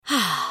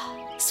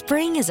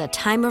Spring is a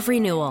time of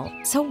renewal,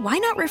 so why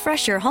not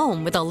refresh your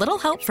home with a little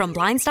help from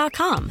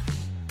Blinds.com?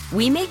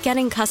 We make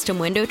getting custom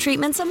window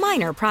treatments a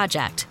minor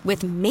project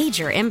with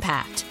major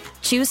impact.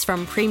 Choose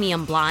from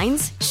premium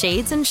blinds,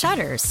 shades, and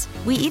shutters.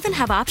 We even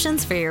have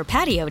options for your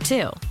patio,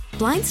 too.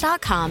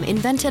 Blinds.com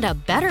invented a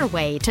better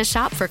way to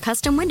shop for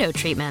custom window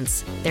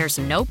treatments. There's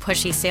no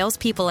pushy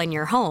salespeople in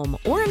your home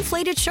or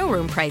inflated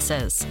showroom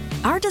prices.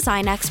 Our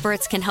design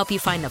experts can help you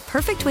find the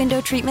perfect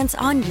window treatments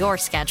on your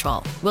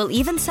schedule. We'll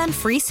even send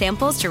free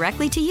samples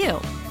directly to you.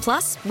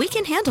 Plus, we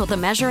can handle the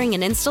measuring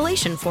and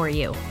installation for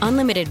you.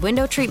 Unlimited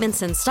window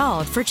treatments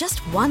installed for just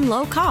one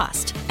low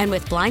cost. And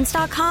with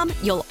Blinds.com,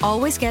 you'll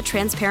always get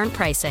transparent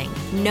pricing.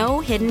 No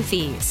hidden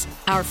fees.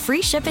 Our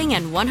free shipping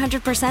and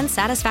 100%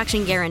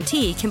 satisfaction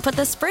guarantee can put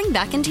the spring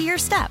back into your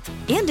step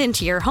and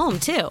into your home,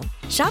 too.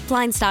 Shop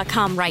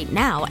Blinds.com right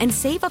now and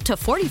save up to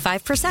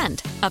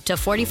 45%. Up to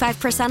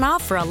 45%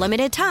 off for a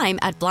limited time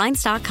at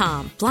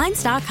Blinds.com.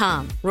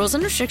 Blinds.com. Rules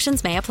and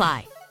restrictions may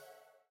apply.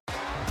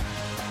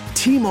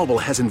 T-Mobile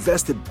has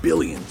invested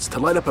billions to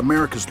light up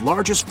America's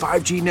largest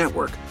 5G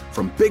network,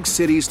 from big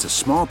cities to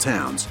small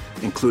towns,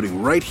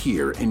 including right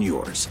here in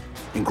yours.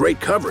 And great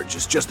coverage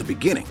is just the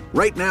beginning.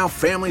 Right now,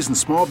 families and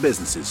small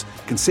businesses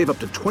can save up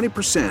to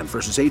 20%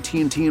 versus AT&T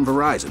and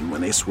Verizon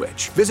when they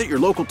switch. Visit your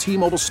local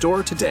T-Mobile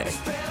store today.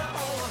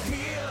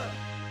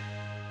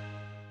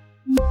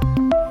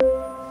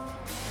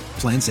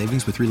 Plan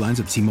savings with 3 lines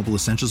of T-Mobile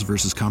Essentials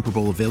versus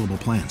comparable available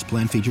plans.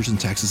 Plan features and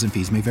taxes and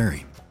fees may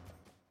vary.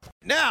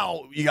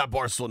 Now you got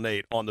Barstool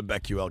Nate on the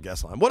BetQL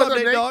guest line. What up,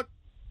 Nate Dogg?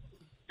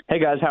 Hey,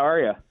 guys. How are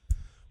you?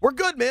 We're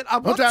good, man.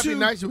 Don't try to be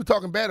nice. You were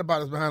talking bad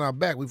about us behind our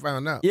back. We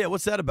found out. Yeah,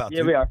 what's that about? Yeah,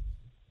 dude? we are.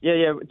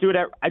 Yeah.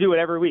 I do it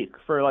every week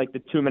for like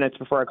the 2 minutes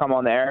before I come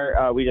on the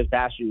air. We just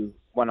bash you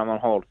when I'm on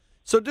hold.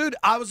 So, dude,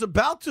 I was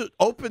about to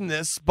open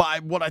this by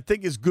what I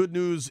think is good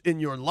news in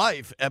your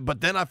life,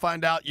 but then I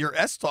find out you're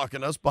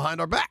S-talking us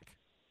behind our back.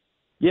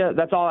 Yeah,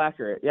 that's all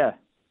accurate. Yeah.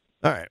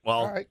 All right.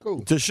 Well, all right,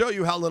 cool. To show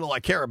you how little I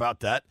care about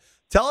that,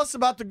 tell us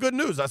about the good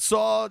news. I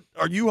saw,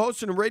 are you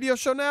hosting a radio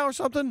show now or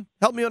something?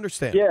 Help me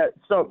understand. Yeah,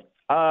 so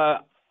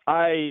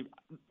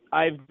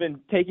I've been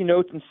taking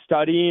notes and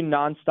studying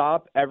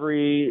nonstop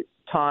every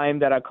time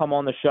that I come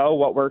on the show,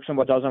 what works and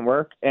what doesn't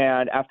work.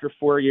 And after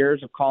 4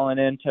 years of calling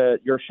into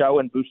your show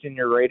and boosting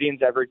your ratings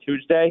every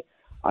Tuesday,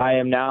 I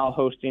am now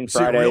hosting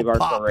Friday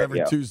Barstool Radio.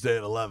 Every Tuesday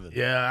at 11.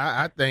 Yeah,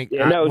 I think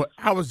no,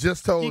 I was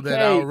just told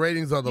that our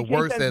ratings are the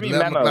worst at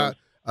 11 o'clock.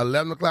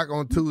 11 o'clock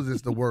on Tuesday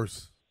is the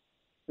worst.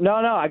 No,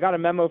 I got a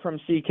memo from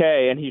CK,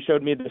 and he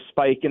showed me the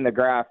spike in the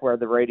graph where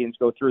the ratings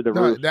go through the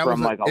roof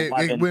from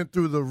 11. It went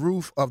through the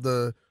roof of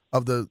the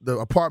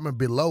apartment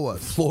below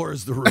us. Floor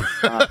is the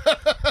roof.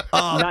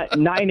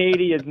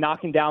 980 is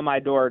knocking down my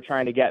door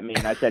trying to get me,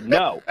 and I said,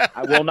 no,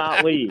 I will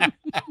not leave.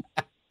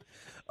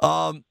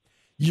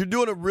 You're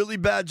doing a really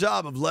bad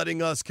job of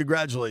letting us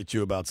congratulate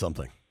you about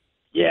something.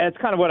 Yeah, it's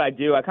kind of what I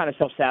do. I kind of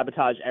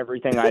self-sabotage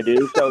everything I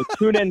do. So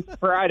tune in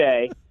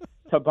Friday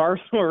to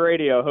Barstool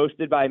Radio,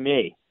 hosted by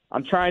me.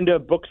 I'm trying to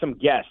book some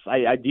guests.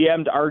 I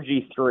DM'd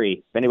RG3.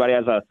 If anybody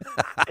has a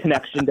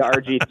connection to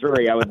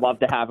RG3, I would love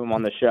to have him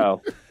on the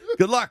show.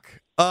 Good luck.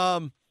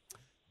 All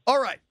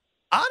right.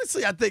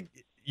 Honestly, I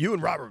think you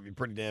and Robert would be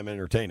pretty damn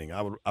entertaining.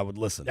 I would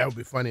listen. That would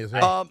be funny as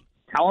hell.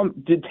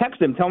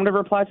 Text him. Tell him to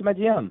reply to my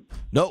DM.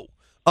 No.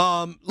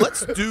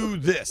 Let's do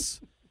this.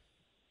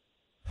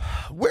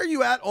 Where are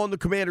you at on the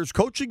Commanders'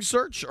 coaching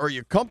search? Are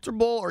you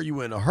comfortable? Are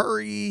you in a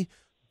hurry?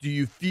 Do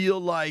you feel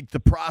like the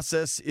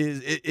process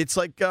is it's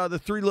like the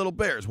 3 little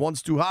bears.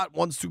 One's too hot,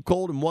 one's too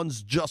cold, and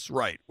one's just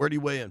right. Where do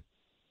you weigh in?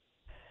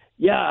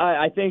 Yeah,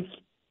 I think,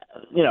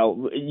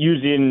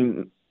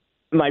 using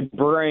my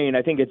brain,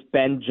 I think it's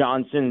Ben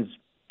Johnson's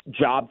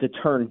job to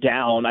turn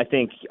down. I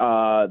think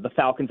the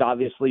Falcons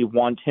obviously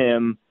want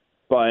him,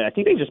 but I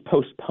think they just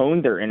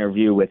postponed their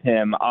interview with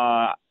him.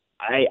 I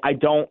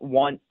don't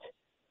want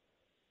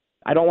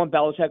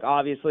Belichick,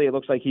 obviously. It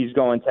looks like he's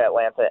going to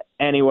Atlanta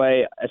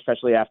anyway,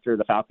 especially after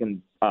the Falcons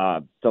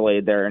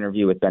delayed their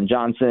interview with Ben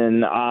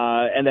Johnson.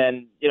 And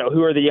then,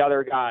 who are the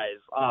other guys?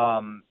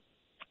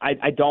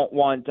 I don't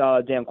want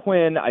Dan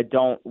Quinn. I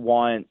don't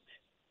want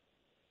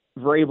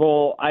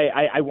Vrabel.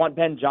 I want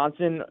Ben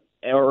Johnson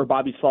or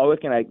Bobby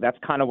Slowick, and that's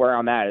kind of where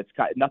I'm at.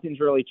 Nothing's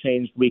really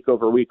changed week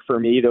over week for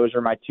me. Those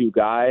are my 2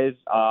 guys.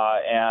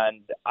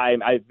 And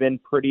I've been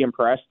pretty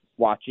impressed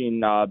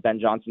watching Ben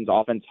Johnson's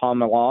offense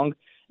hum along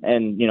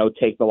and,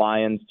 take the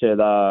Lions to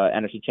the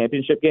NFC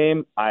Championship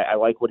game. I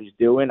like what he's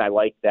doing. I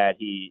like that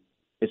he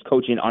is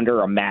coaching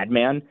under a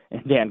madman,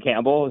 Dan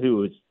Campbell,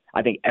 who is,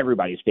 I think,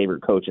 everybody's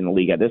favorite coach in the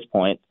league at this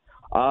point.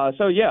 I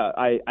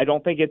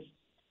don't think it's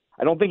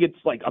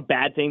like a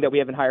bad thing that we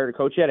haven't hired a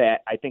coach yet.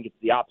 I think it's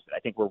the opposite. I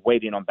think we're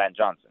waiting on Ben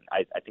Johnson.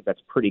 I think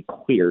that's pretty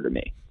clear to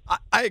me.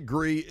 I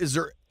agree. Is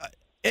there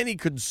any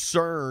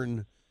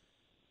concern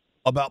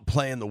about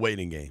playing the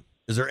waiting game?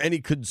 Is there any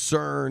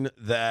concern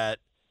that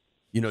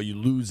you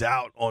lose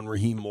out on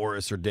Raheem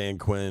Morris or Dan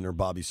Quinn or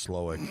Bobby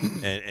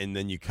Slowick, and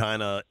then you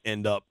kind of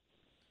end up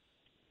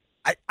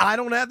 – I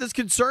don't have this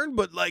concern,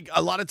 but, like,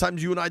 a lot of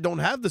times you and I don't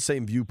have the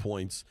same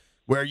viewpoints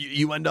where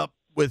you end up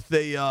with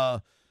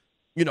a,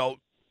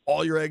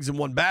 all your eggs in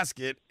one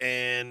basket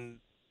and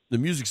the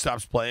music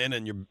stops playing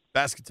and your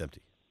basket's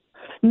empty.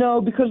 No,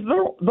 because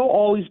there'll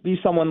always be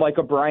someone like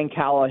a Brian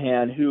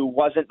Callahan who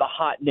wasn't the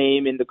hot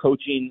name in the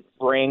coaching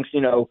ranks,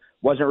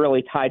 wasn't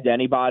really tied to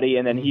anybody,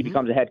 and then he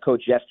becomes a head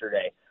coach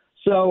yesterday.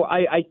 So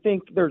I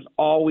think there's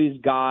always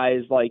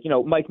guys like,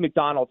 Mike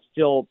McDonald's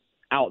still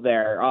out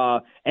there.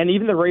 And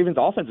even the Ravens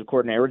offensive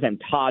coordinator, his name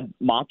Todd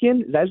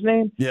Monken, is that his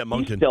name? Yeah,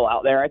 Monken. He's still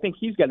out there. I think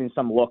he's getting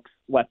some looks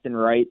left and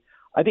right.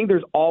 I think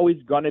there's always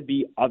going to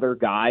be other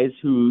guys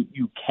who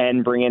you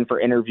can bring in for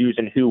interviews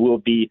and who will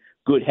be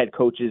good head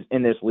coaches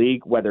in this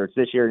league, whether it's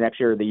this year, next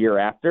year, or the year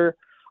after.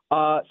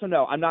 So,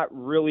 no, I'm not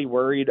really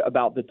worried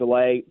about the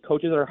delay.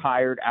 Coaches are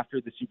hired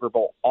after the Super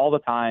Bowl all the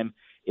time.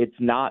 It's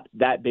not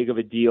that big of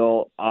a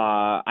deal.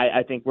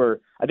 I think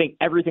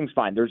everything's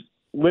fine. There's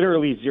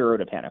literally zero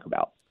to panic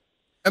about.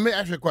 Let me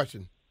ask you a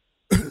question.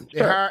 They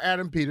hired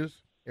Adam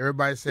Peters.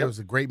 Everybody said it was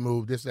a great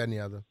move, this, that, and the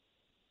other.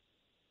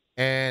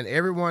 And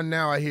everyone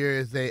now I hear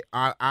is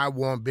I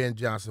want Ben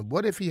Johnson.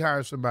 What if he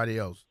hires somebody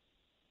else?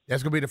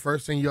 That's gonna be the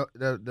first thing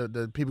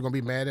the people gonna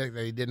be mad at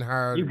that he didn't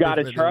hire. You got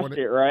to trust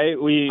it, right?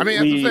 That's what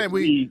I'm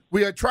saying.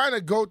 We are trying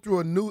to go through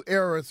a new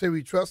era and say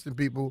we trust in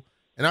people,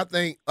 and I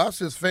think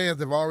us as fans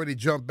have already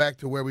jumped back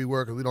to where we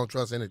were because we don't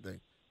trust anything.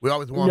 We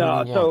always want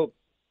what we want.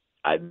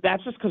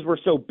 That's just because we're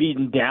so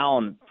beaten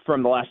down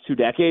from the last 2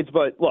 decades.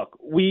 But look,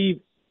 we've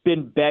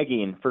been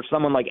begging for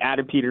someone like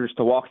Adam Peters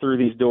to walk through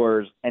these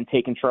doors and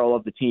take control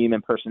of the team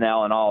and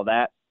personnel and all of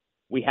that.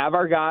 We have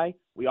our guy.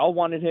 We all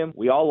wanted him.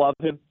 We all love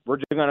him. We're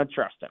just going to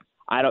trust him.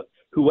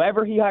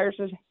 Whoever he hires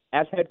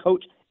as head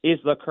coach is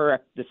the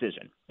correct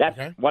decision. That's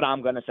what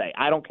I'm going to say.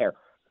 I don't care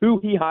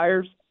who he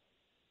hires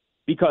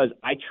because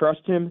I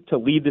trust him to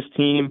lead this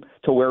team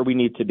to where we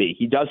need to be.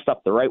 He does stuff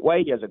the right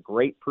way. He has a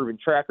great proven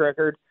track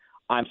record.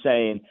 I'm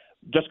saying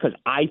just because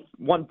I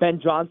want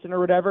Ben Johnson or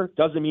whatever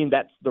doesn't mean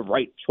that's the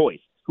right choice.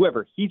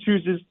 Whoever he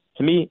chooses,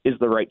 to me, is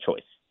the right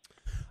choice.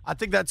 I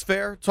think that's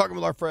fair. Talking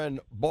with our friend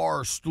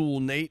Barstool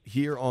Nate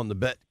here on the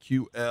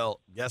BetQL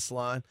guest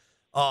line.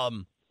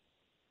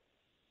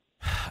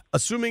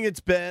 Assuming it's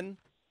Ben,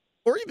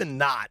 or even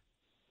not,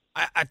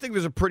 I think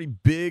there's a pretty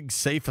big,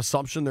 safe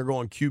assumption they're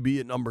going QB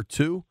at number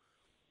 2.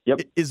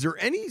 Yep. Is there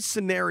any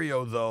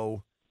scenario,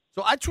 though?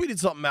 So I tweeted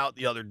something out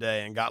the other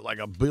day and got like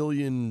 1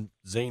 billion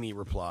zany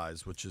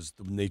replies, which is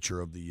the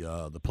nature of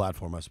the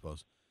platform, I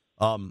suppose.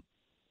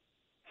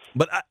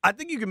 But I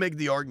think you can make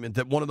the argument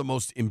that one of the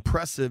most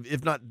impressive,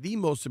 if not the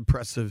most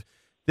impressive,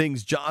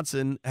 things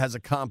Johnson has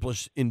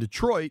accomplished in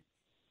Detroit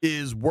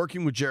is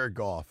working with Jarred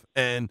Goff.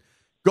 And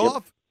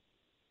Goff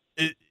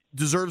it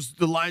deserves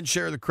the lion's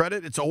share of the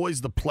credit. It's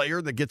always the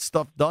player that gets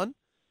stuff done.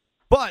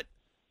 But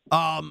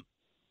I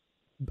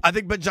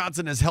think Ben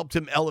Johnson has helped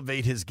him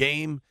elevate his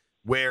game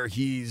where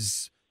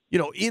he's,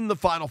 in the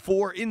Final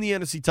Four, in the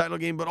NFC title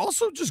game, but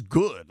also just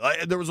good.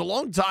 There was a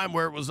long time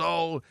where it was,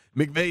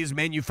 McVay's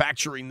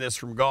manufacturing this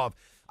from Goff.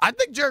 I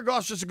think Jarred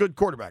Goff's just a good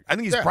quarterback. I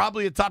think he's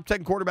probably a top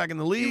 10 quarterback in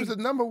the league. He was the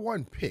number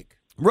 1 pick.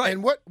 Right.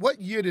 And what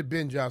year did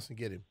Ben Johnson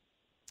get him?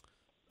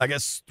 I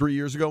guess 3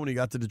 years ago when he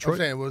got to Detroit. I'm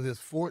saying, was his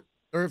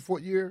third,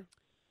 fourth year?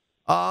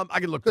 I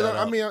can look that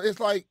up. I mean, it's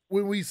like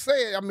when we say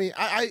it,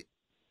 I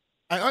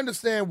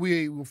understand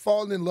we were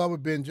falling in love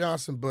with Ben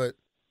Johnson, but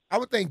I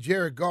would think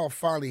Jarred Goff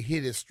finally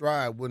hit his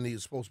stride when he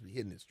was supposed to be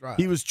hitting his stride.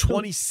 He was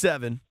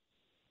 27.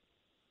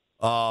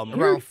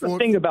 Here's the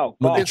thing about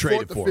Goff. His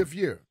 4th to 5th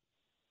year.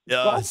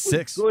 Goff was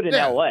 6. good in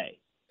L.A.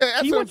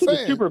 Yeah, he went to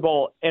the Super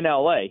Bowl in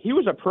L.A. He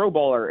was a Pro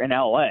Bowler in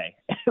L.A.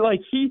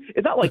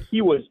 It's not like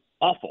he was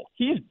awful.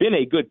 He's been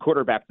a good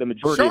quarterback the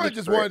majority of his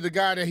just career. wanted the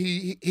guy that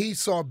he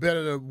saw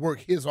better to work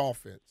his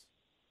offense.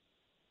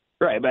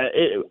 Right, but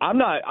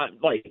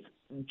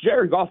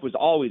Jarred Goff was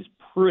always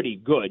pretty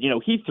good.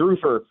 He threw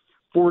for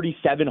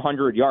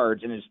 4,700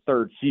 yards in his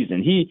 3rd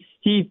season.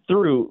 He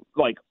threw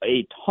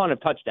a ton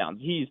of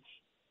touchdowns.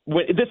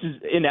 This is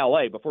in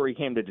L.A. before he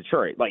came to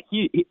Detroit.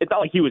 It's not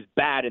like he was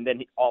bad and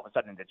then all of a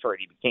sudden in Detroit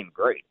he became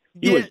great.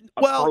 He was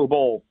a Pro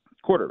Bowl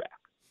quarterback.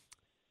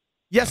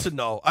 Yes and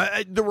no.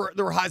 There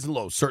were highs and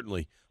lows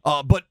certainly.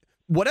 But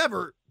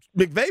whatever,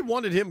 McVay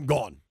wanted him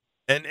gone.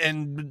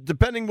 And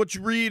depending what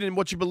you read and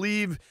what you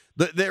believe,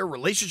 their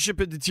relationship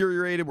had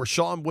deteriorated where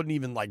Sean wouldn't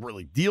even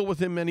really deal with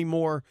him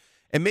anymore.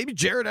 And maybe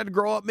Jarred had to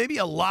grow up. Maybe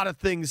a lot of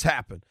things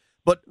happened.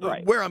 But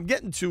where I'm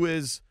getting to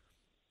is,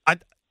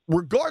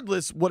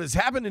 regardless, what has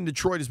happened in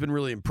Detroit has been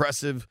really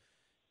impressive.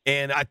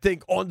 And I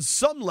think on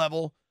some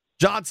level,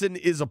 Johnson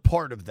is a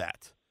part of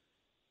that.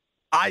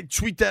 I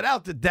tweet that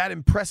out that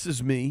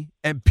impresses me.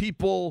 And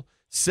people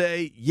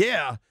say,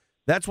 yeah,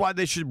 that's why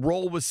they should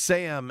roll with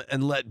Sam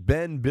and let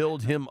Ben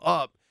build him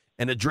up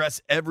and address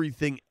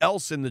everything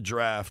else in the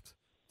draft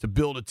to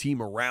build a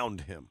team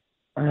around him.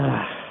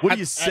 What do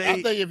you say?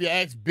 I think if you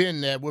ask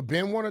Ben that, would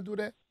Ben want to do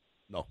that?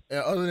 No.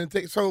 Other than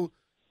take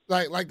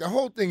like the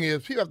whole thing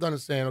is people have to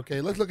understand.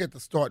 Okay, let's look at the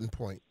starting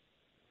point.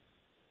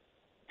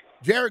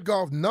 Jarred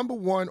Goff, number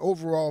 1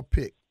 overall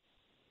pick.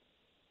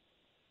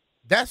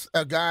 That's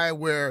a guy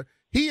where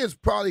he is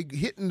probably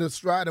hitting the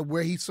stride of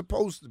where he's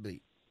supposed to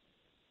be.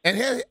 And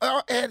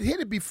had hit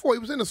it before. He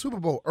was in the Super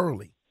Bowl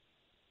early.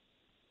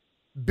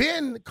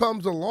 Ben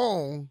comes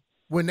along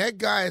when that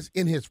guy is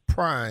in his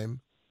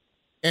prime,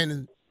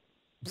 and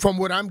from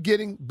what I'm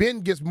getting, Ben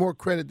gets more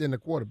credit than the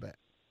quarterback.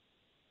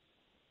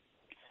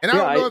 And I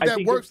don't know if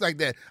that works like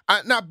that.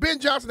 Now, Ben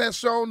Johnson has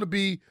shown to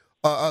be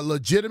a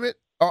legitimate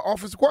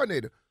offensive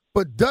coordinator,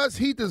 but does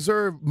he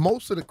deserve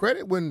most of the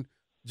credit when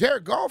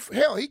Jarred Goff,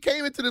 hell, he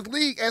came into this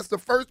league as the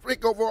first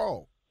pick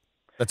overall?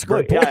 That's a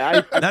great point.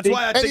 Yeah, That's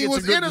why I think he it's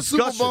was a good in a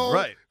discussion. Super Bowl,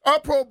 right. a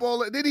Pro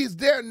Bowl, and then he's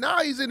there. Now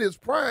he's in his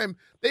prime.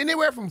 They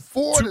anywhere from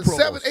 4 to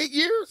 7, 8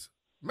 years?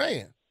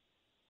 Man.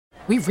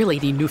 We really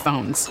need new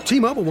phones.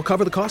 T-Mobile will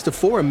cover the cost of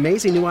 4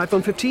 amazing new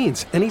iPhone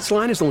 15s, and each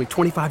line is only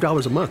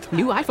 $25 a month.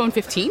 New iPhone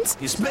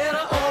 15s? It's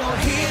better over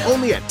here.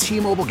 Only at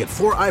T-Mobile, get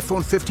 4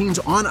 iPhone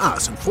 15s on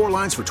us and 4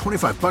 lines for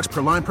 $25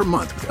 per line per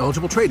month with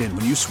eligible trade-in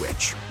when you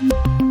switch.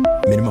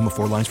 Minimum of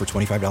 4 lines for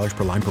 $25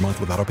 per line per month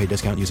with autopay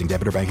discount using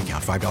debit or bank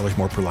account. $5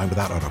 more per line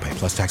without autopay,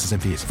 plus taxes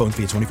and fees. Phone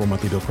fee at 24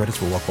 monthly bill credits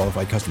for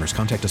well-qualified customers.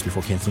 Contact us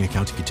before canceling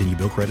account to continue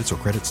bill credits or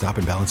credit stop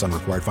and balance on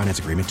required finance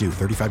agreement due.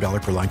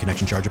 $35 per line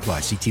connection charge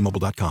applies. See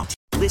T-Mobile.com.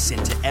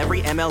 Listen to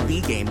every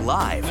MLB game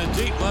live. In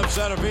the deep left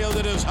center field,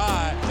 it is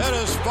high,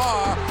 it is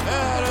far,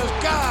 it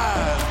is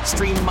gone.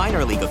 Stream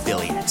minor league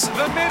affiliates.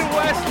 The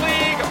Midwest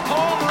League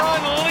home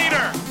run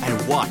leader.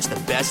 And watch the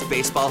best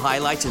baseball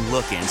highlights and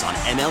look-ins on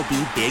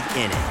MLB Big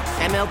Inning.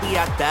 MLB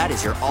At Bat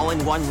is your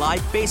all-in-one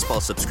live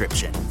baseball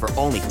subscription for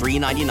only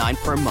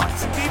 $3.99 per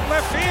month. Deep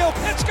left field,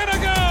 it's gonna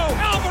go.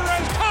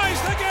 Alvarez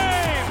ties the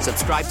game.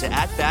 Subscribe to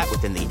At Bat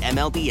within the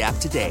MLB app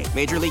today.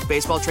 Major League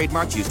Baseball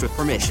trademarks used with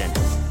permission.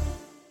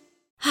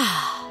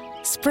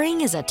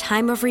 Spring is a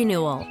time of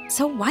renewal,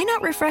 so why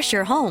not refresh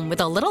your home with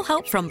a little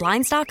help from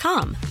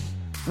Blinds.com?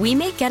 We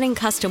make getting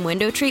custom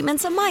window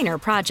treatments a minor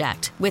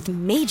project with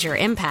major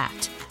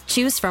impact.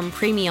 Choose from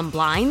premium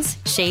blinds,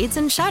 shades,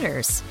 and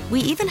shutters. We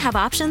even have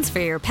options for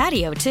your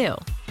patio, too.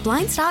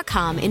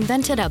 Blinds.com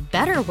invented a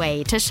better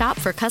way to shop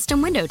for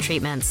custom window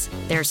treatments.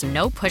 There's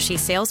no pushy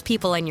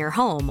salespeople in your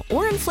home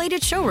or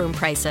inflated showroom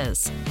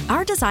prices.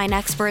 Our design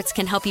experts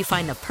can help you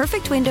find the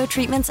perfect window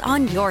treatments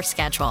on your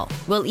schedule.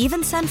 We'll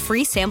even send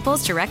free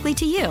samples directly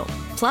to you.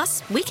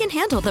 Plus, we can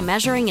handle the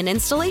measuring and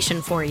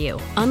installation for you.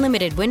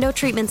 Unlimited window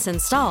treatments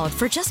installed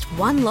for just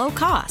one low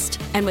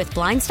cost. And with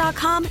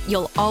Blinds.com,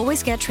 you'll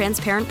always get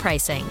transparent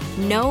pricing.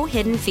 No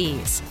hidden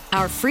fees.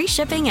 Our free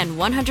shipping and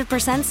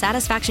 100%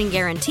 satisfaction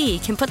guarantee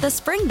can put the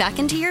spring back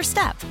into your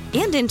step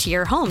and into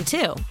your home,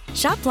 too.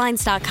 Shop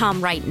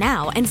Blinds.com right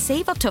now and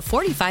save up to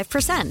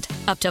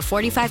 45%. Up to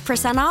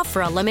 45% off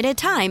for a limited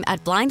time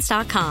at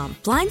Blinds.com.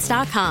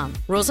 Blinds.com.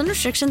 Rules and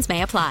restrictions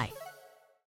may apply.